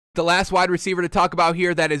The last wide receiver to talk about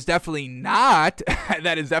here that is definitely not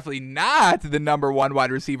the number one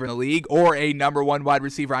wide receiver in the league or a number one wide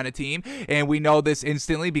receiver on a team. And we know this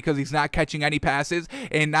instantly because he's not catching any passes.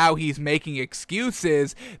 And now he's making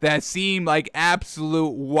excuses that seem like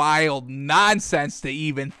absolute wild nonsense to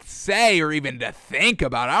even say or even to think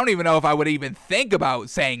about. I don't even know if I would even think about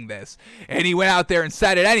saying this. And he went out there and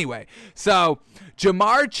said it anyway. So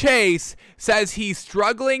Ja'Marr Chase says he's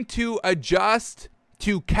struggling to adjust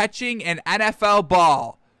to catching an NFL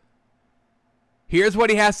ball. Here's what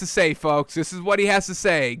he has to say, folks. This is what he has to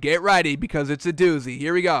say. Get ready because it's a doozy.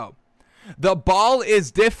 Here we go. The ball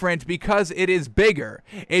is different because it is bigger.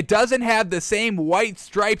 It doesn't have the same white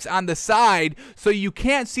stripes on the side, so you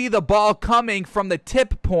can't see the ball coming from the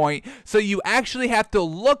tip point, so you actually have to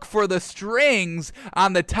look for the strings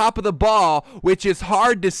on the top of the ball, which is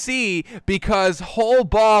hard to see because whole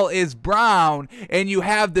ball is brown and you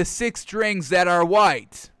have the 6 strings that are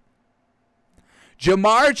white.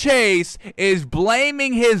 Ja'Marr Chase is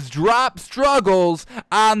blaming his drop struggles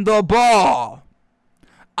on the ball.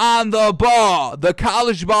 The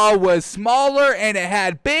college ball was smaller and it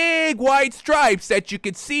had big white stripes that you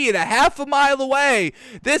could see it a half a mile away.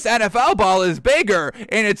 This NFL ball is bigger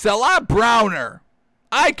and it's a lot browner.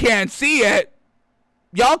 I can't see it.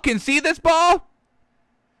 Y'all can see this ball?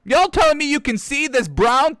 Y'all telling me you can see this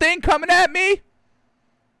brown thing coming at me?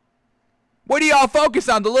 What do y'all focus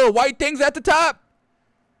on? The little white things at the top?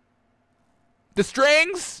 The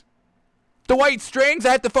strings? The white strings?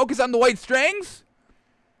 I have to focus on the white strings?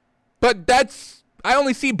 But I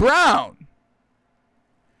only see brown.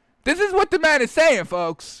 This is what the man is saying,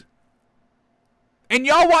 folks. And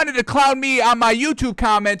y'all wanted to clown me on my YouTube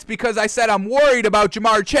comments because I said I'm worried about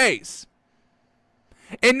Ja'Marr Chase.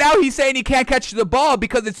 And now he's saying he can't catch the ball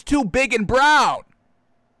because it's too big and brown.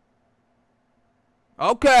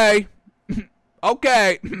 Okay.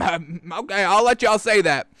 Okay, I'll let y'all say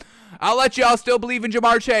that. I'll let y'all still believe in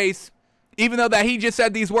Ja'Marr Chase, even though that he just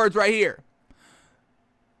said these words right here.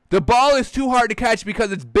 The ball is too hard to catch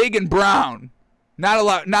because it's big and brown.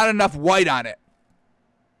 Not enough white on it.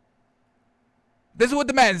 This is what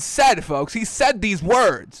the man said, folks. He said these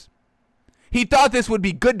words. He thought this would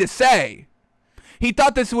be good to say. He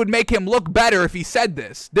thought this would make him look better if he said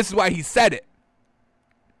this. This is why he said it.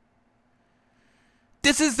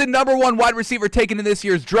 This is the number one wide receiver taken in this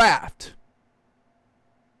year's draft.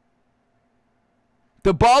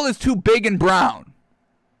 The ball is too big and brown.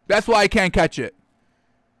 That's why I can't catch it.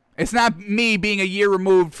 It's not me being a year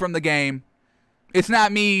removed from the game. It's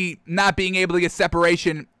not me not being able to get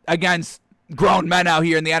separation against grown men out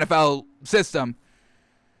here in the NFL system.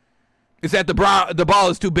 It's that the ball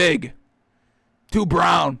is too big. Too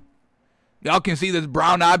brown. Y'all can see this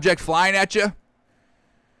brown object flying at you.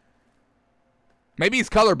 Maybe he's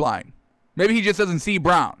colorblind. Maybe he just doesn't see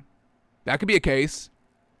brown. That could be a case.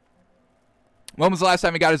 When was the last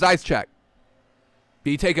time he got his eyes checked? Did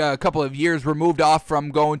he take a couple of years removed off from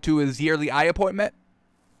going to his yearly eye appointment?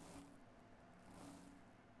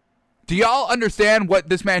 Do y'all understand what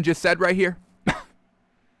this man just said right here?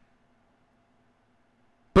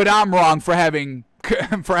 But I'm wrong for having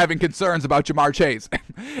concerns about Ja'Marr Chase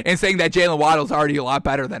and saying that Jalen Waddle's already a lot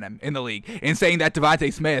better than him in the league and saying that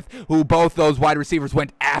Devontae Smith, who both those wide receivers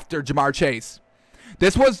went after Ja'Marr Chase.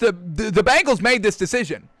 This was the Bengals made this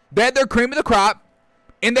decision. They had their cream of the crop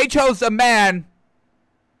and they chose a man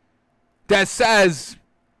that says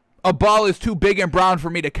a ball is too big and brown for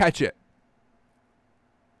me to catch it.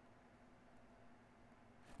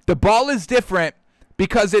 The ball is different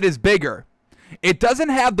because it is bigger. It doesn't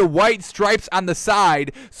have the white stripes on the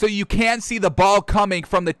side, so you can't see the ball coming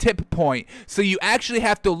from the tip point. So you actually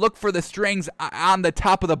have to look for the strings on the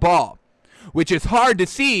top of the ball, which is hard to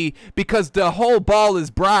see because the whole ball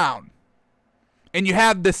is brown. And you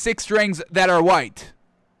have the 6 strings that are white.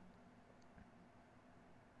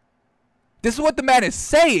 This is what the man is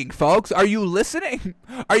saying, folks. Are you listening?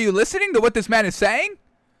 Are you listening to what this man is saying?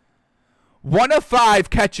 1 of 5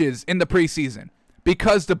 catches in the preseason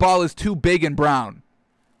because the ball is too big and brown.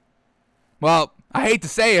 Well, I hate to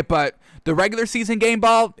say it, but the regular season game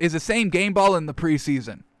ball is the same game ball in the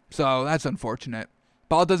preseason. So that's unfortunate.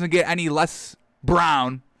 Ball doesn't get any less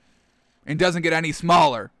brown and doesn't get any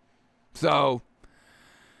smaller. So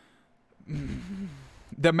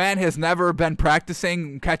the man has never been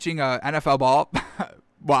practicing catching a NFL ball.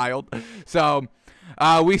 Wild. So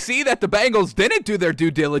we see that the Bengals didn't do their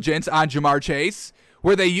due diligence on Ja'Marr Chase.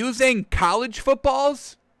 Were they using college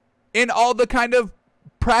footballs in all the kind of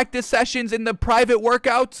practice sessions in the private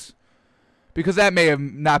workouts? Because that may have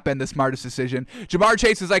not been the smartest decision. Ja'Marr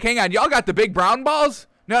Chase is like, hang on, y'all got the big brown balls?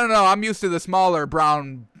 No, I'm used to the smaller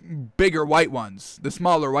brown bigger white ones, the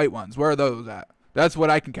smaller white ones. Where are those at? That's what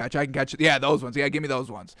I can catch. I can catch, yeah, those ones. Yeah, give me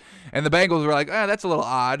those ones. And the Bengals were like, that's a little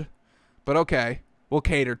odd, but okay. We'll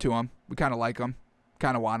cater to them. We kind of like them,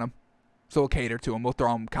 kind of want them. So we'll cater to them. We'll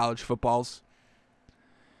throw them college footballs.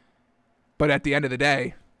 But at the end of the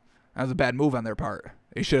day, that was a bad move on their part.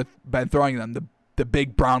 They should have been throwing them the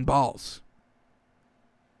big brown balls.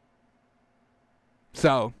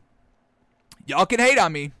 So, y'all can hate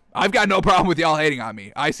on me. I've got no problem with y'all hating on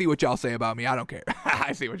me. I see what y'all say about me. I don't care.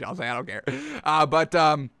 I see what y'all say. I don't care.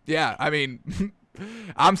 Yeah, I mean,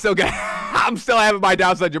 I'm still having my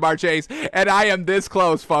doubts on Ja'Marr Chase, and I am this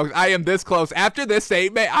close, folks. I am this close. After this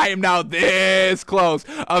statement, I am now this close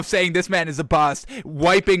of saying this man is a bust,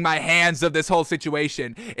 wiping my hands of this whole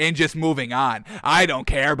situation, and just moving on. I don't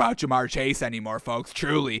care about Ja'Marr Chase anymore, folks.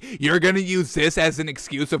 Truly, you're gonna use this as an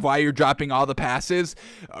excuse of why you're dropping all the passes.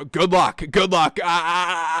 Good luck. Good luck.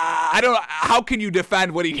 I don't. How can you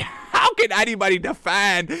defend what he? How can anybody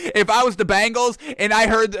defend? If I was the Bengals and I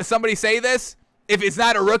heard somebody say this. If it's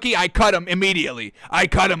not a rookie, I cut him immediately.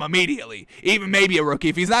 Even maybe a rookie.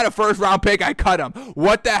 If he's not a first-round pick, I cut him.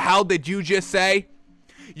 What the hell did you just say?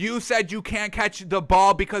 You said you can't catch the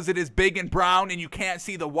ball because it is big and brown and you can't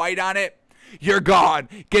see the white on it? You're gone.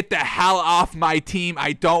 Get the hell off my team.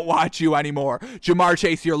 I don't want you anymore. Ja'Marr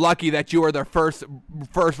Chase, you're lucky that you are the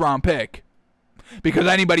first-round pick. Because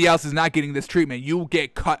anybody else is not getting this treatment. You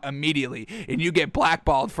get cut immediately, and you get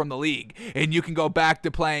blackballed from the league, and you can go back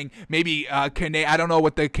to playing maybe I don't know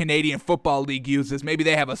what the Canadian Football League uses. Maybe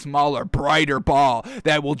they have a smaller, brighter ball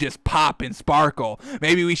that will just pop and sparkle.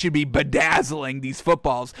 Maybe we should be bedazzling these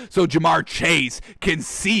footballs so Ja'Marr Chase can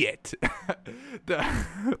see it. The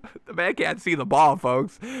man can't see the ball,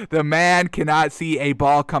 folks. The man cannot see a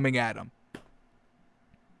ball coming at him.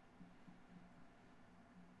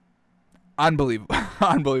 Unbelievable.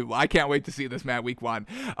 Unbelievable. I can't wait to see this man week 1.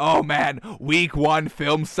 Oh, man. Week 1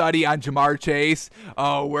 film study on Ja'Marr Chase.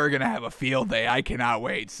 Oh, we're going to have a field day. I cannot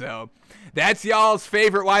wait. So that's y'all's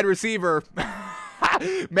favorite wide receiver.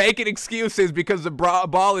 Making excuses because the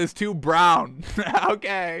ball is too brown.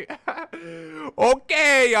 Okay.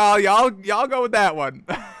 Okay, y'all. Y'all go with that one.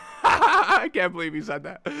 I can't believe you said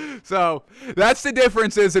that. So that's the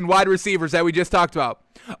differences in wide receivers that we just talked about.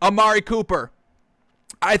 Amari Cooper.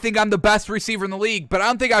 I think I'm the best receiver in the league, but I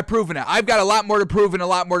don't think I've proven it. I've got a lot more to prove and a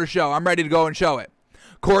lot more to show. I'm ready to go and show it.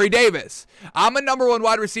 Corey Davis. I'm a number 1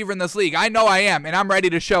 wide receiver in this league. I know I am, and I'm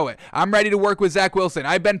ready to show it. I'm ready to work with Zach Wilson.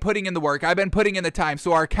 I've been putting in the work. I've been putting in the time,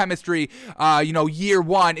 so our chemistry, year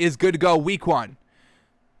 1 is good to go week 1.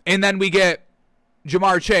 And then we get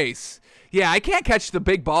Ja'Marr Chase. Yeah, I can't catch the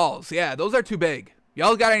big balls. Yeah, those are too big.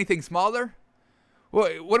 Y'all got anything smaller?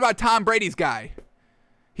 What about Tom Brady's guy?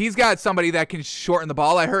 He's got somebody that can shorten the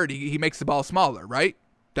ball. I heard he makes the ball smaller, right?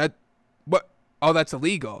 What? Oh, that's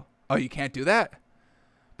illegal. Oh, you can't do that?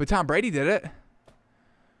 But Tom Brady did it.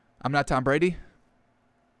 I'm not Tom Brady.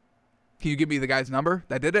 Can you give me the guy's number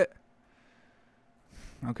that did it?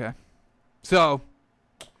 Okay. So,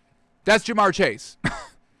 that's Ja'Marr Chase.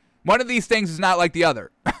 One of these things is not like the other.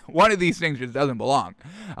 One of these things just doesn't belong.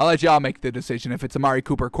 I'll let y'all make the decision if it's Amari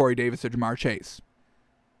Cooper, Corey Davis, or Ja'Marr Chase.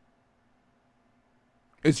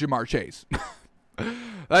 It's Ja'Marr Chase.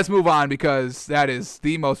 Let's move on because that is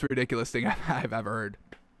the most ridiculous thing I've ever heard.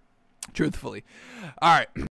 Truthfully. All right.